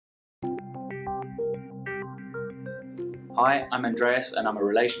Hi, I'm Andreas and I'm a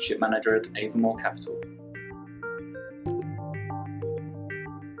Relationship Manager at Avamore Capital.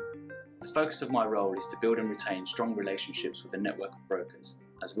 The focus of my role is to build and retain strong relationships with a network of brokers,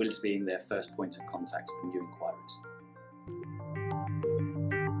 as well as being their first point of contact for new inquiries.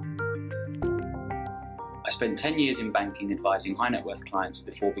 I spent 10 years in banking advising high net worth clients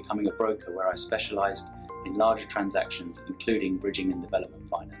before becoming a broker, where I specialised in larger transactions, including bridging and development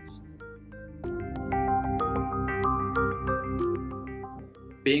finance.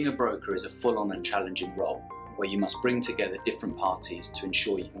 Being a broker is a full-on and challenging role, where you must bring together different parties to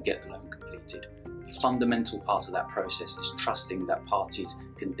ensure you can get the loan completed. A fundamental part of that process is trusting that parties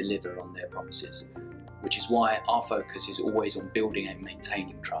can deliver on their promises, which is why our focus is always on building and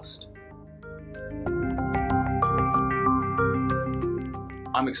maintaining trust.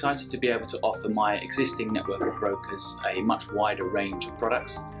 I'm excited to be able to offer my existing network of brokers a much wider range of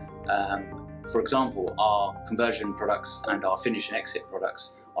products. For example, our conversion products and our finish and exit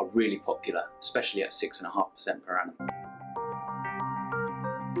products are really popular, especially at 6.5% per annum.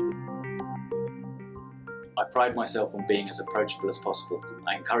 I pride myself on being as approachable as possible.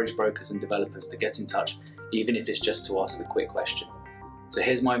 I encourage brokers and developers to get in touch, even if it's just to ask a quick question. So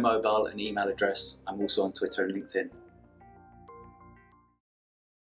here's my mobile and email address. I'm also on Twitter and LinkedIn.